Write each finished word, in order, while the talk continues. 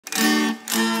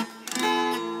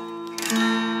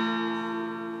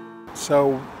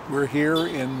So we're here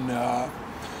in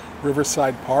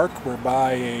Riverside Park. We're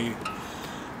by a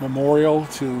memorial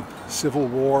to Civil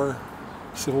War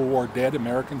dead,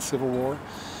 American Civil War.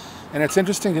 And it's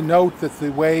interesting to note that the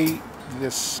way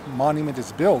this monument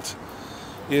is built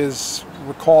is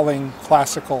recalling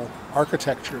classical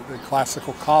architecture, the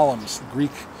classical columns, the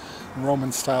Greek and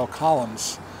Roman style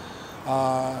columns,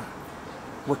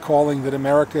 recalling that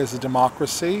America is a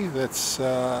democracy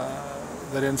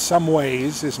that in some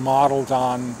ways is modeled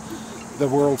on the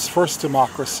world's first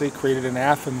democracy created in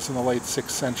Athens in the late 6th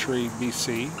century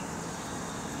BC.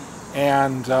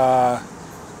 And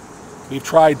we've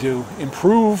tried to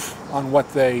improve on what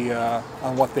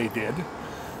they did,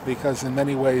 because in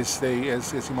many ways they,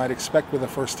 as you might expect with a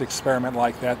first experiment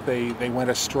like that, they went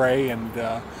astray and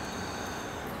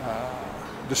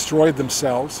destroyed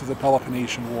themselves through the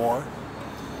Peloponnesian War.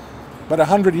 But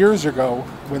 100 years ago,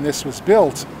 when this was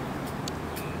built,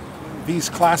 these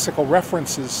classical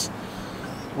references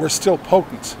were still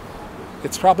potent.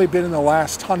 It's probably been in the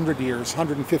last 100 years,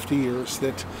 150 years,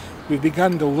 that we've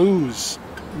begun to lose,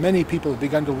 many people have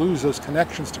begun to lose those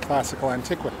connections to classical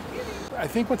antiquity. I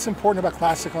think what's important about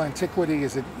classical antiquity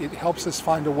is it helps us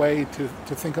find a way to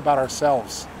think about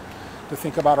ourselves, to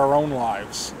think about our own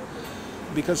lives.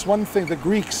 Because one thing, the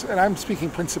Greeks, and I'm speaking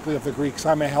principally of the Greeks,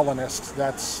 I'm a Hellenist,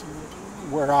 that's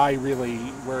where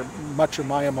where much of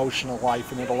my emotional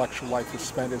life and intellectual life is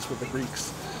spent, is with the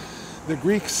Greeks. The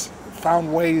Greeks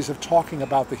found ways of talking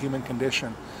about the human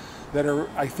condition that are,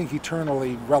 I think,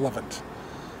 eternally relevant.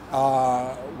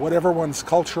 Whatever one's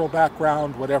cultural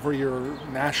background, whatever your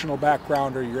national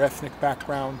background or your ethnic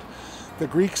background, the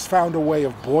Greeks found a way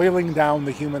of boiling down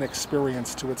the human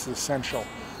experience to its essential.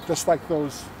 Just like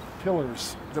those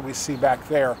pillars that we see back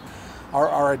there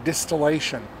are a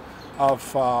distillation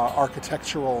of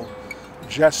architectural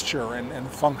gesture and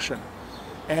function.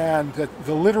 And that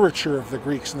the literature of the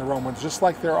Greeks and the Romans, just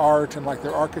like their art and like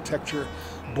their architecture,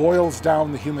 boils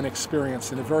down the human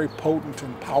experience in a very potent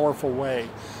and powerful way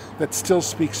that still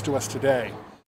speaks to us today.